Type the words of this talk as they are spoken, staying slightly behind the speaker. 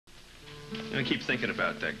I keep thinking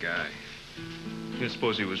about that guy. You don't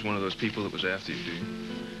suppose he was one of those people that was after you, do you?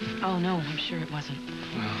 Oh, no, I'm sure it wasn't.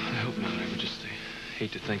 Well, I hope not. I would just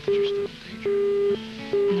hate to think that you're still in danger.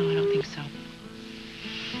 No, I don't think so.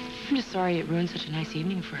 I'm just sorry it ruined such a nice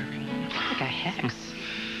evening for everyone. I'm like a hex,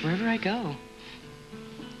 wherever I go.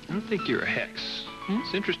 I don't think you're a hex. Hmm?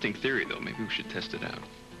 It's an interesting theory, though. Maybe we should test it out.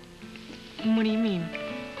 What do you mean?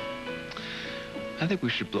 I think we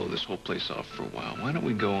should blow this whole place off for a while. Why don't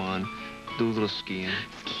we go on, do a little skiing?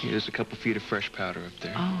 There's a couple feet of fresh powder up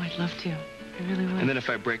there. Oh, I'd love to. I really would. And then if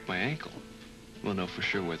I break my ankle, we'll know for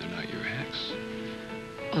sure whether or not you're a hex.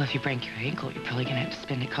 Well, if you break your ankle, you're probably going to have to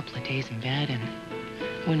spend a couple of days in bed, and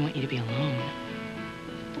I wouldn't want you to be alone.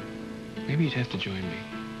 Maybe you'd have to join me.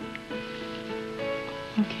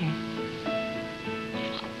 Okay.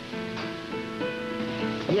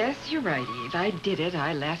 Yes, you're right, Eve. I did it.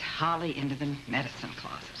 I let Holly into the medicine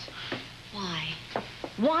closet. Why?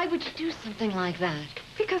 Why would you do something like that?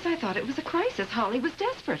 Because I thought it was a crisis. Holly was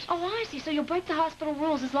desperate. Oh, I see. So you'll break the hospital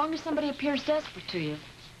rules as long as somebody appears desperate to you.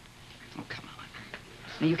 Oh, come on.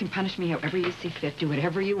 Now, you can punish me however you see fit. Do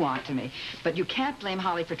whatever you want to me. But you can't blame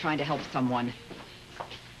Holly for trying to help someone.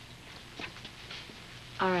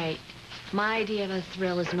 All right. My idea of a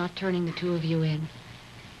thrill is not turning the two of you in.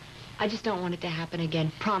 I just don't want it to happen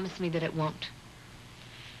again. Promise me that it won't.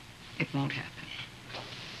 It won't happen.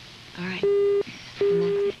 All right. And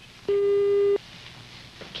that's it.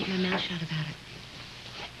 Keep my mouth shut about it.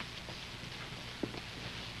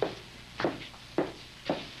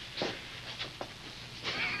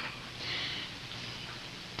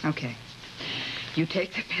 Okay. You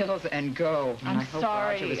take the pills and go. And I'm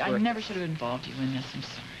sorry. I never it. should have involved you in this. I'm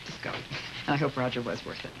sorry. Just go. And I hope Roger was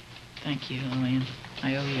worth it. Thank you, Lillian.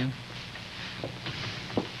 I owe you.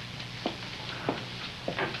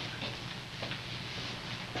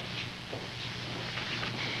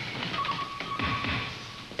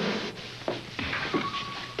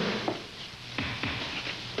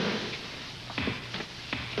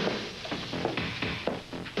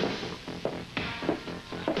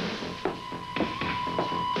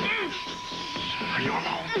 Are you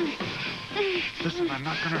alone? Listen, I'm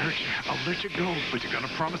not gonna hurt you. I'll let you go, but you're gonna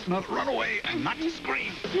promise not to run away and not to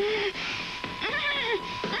scream.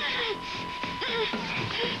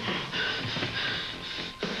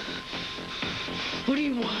 What do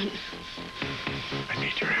you want? I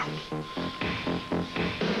need your help.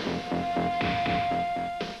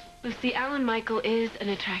 Lucy, Alan Michael is an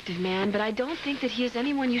attractive man, but I don't think that he is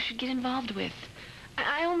anyone you should get involved with.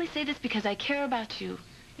 I only say this because I care about you.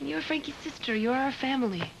 And you're Frankie's sister. You're our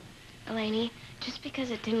family. Elaney, just because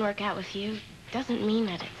it didn't work out with you doesn't mean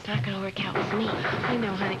that it's not going to work out with me. I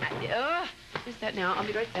know, honey. Who's that now? I'll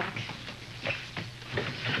be right back.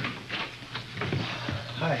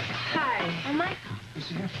 Hi. Hi. Oh, Michael. Is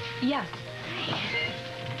he here? Yeah.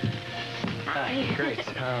 Hi. Great.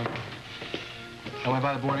 I went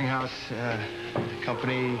by the boarding house,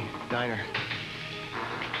 company, diner.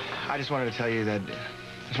 I just wanted to tell you that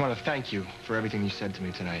I just want to thank you for everything you said to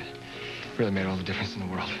me tonight. It really made all the difference in the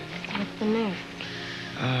world. What's the news?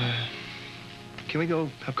 Can we go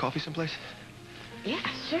have coffee someplace? Yeah,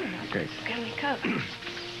 sure. Great. Grab me a coat. Here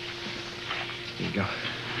you go.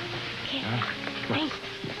 Okay. Come on. Thanks.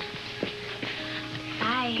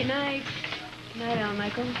 Bye. Good night. Good night, Alan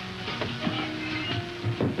Michael.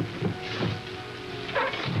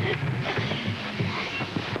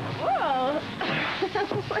 Whoa.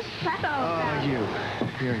 What's that all about?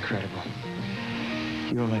 Oh, you're incredible.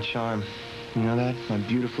 You are my charm. You know that? My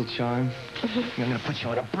beautiful charm. I'm gonna put you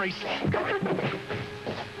on a bracelet.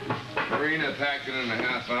 Marina packed it in a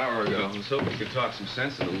half hour ago. I was hoping you could talk some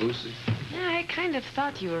sense into Lucy. Yeah, I kind of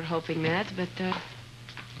thought you were hoping that, but I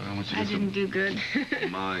want you to I get didn't do good.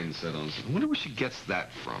 some mindset on something. I wonder where she gets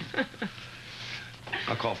that from.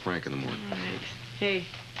 I'll call Frank in the morning. All right. Hey.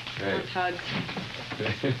 Hey. Want hugs.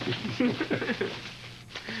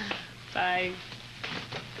 Bye.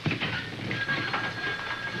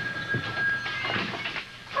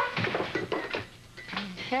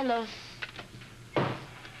 Hello.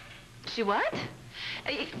 She what?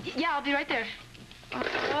 Yeah, I'll be right there.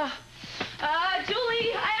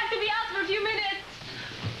 Julie, I have to be out for a few minutes.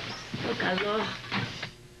 Oh, calor.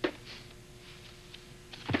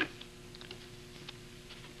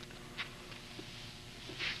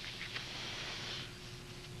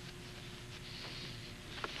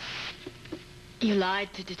 You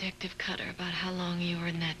lied to Detective Cutter about how long you were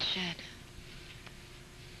in that shed.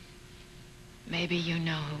 Maybe you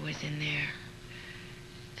know who was in there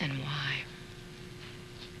and why.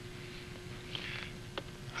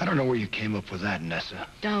 I don't know where you came up with that, Nessa.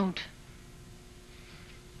 Don't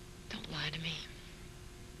lie to me.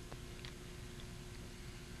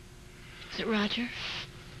 it, Roger?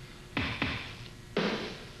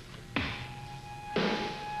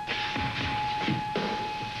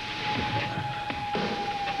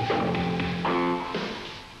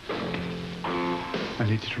 I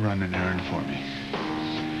need you to run an errand for me.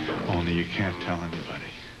 Only you can't tell anybody.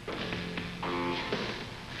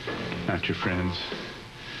 Not your friends.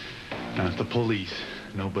 Not the police.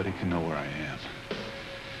 Nobody can know where I am.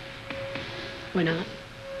 Why not?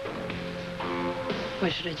 Why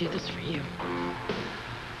should I do this for you?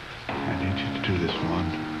 I need you to do this one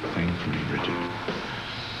thing for me, Bridget.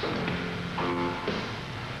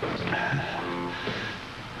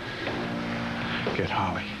 Get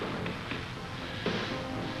Holly.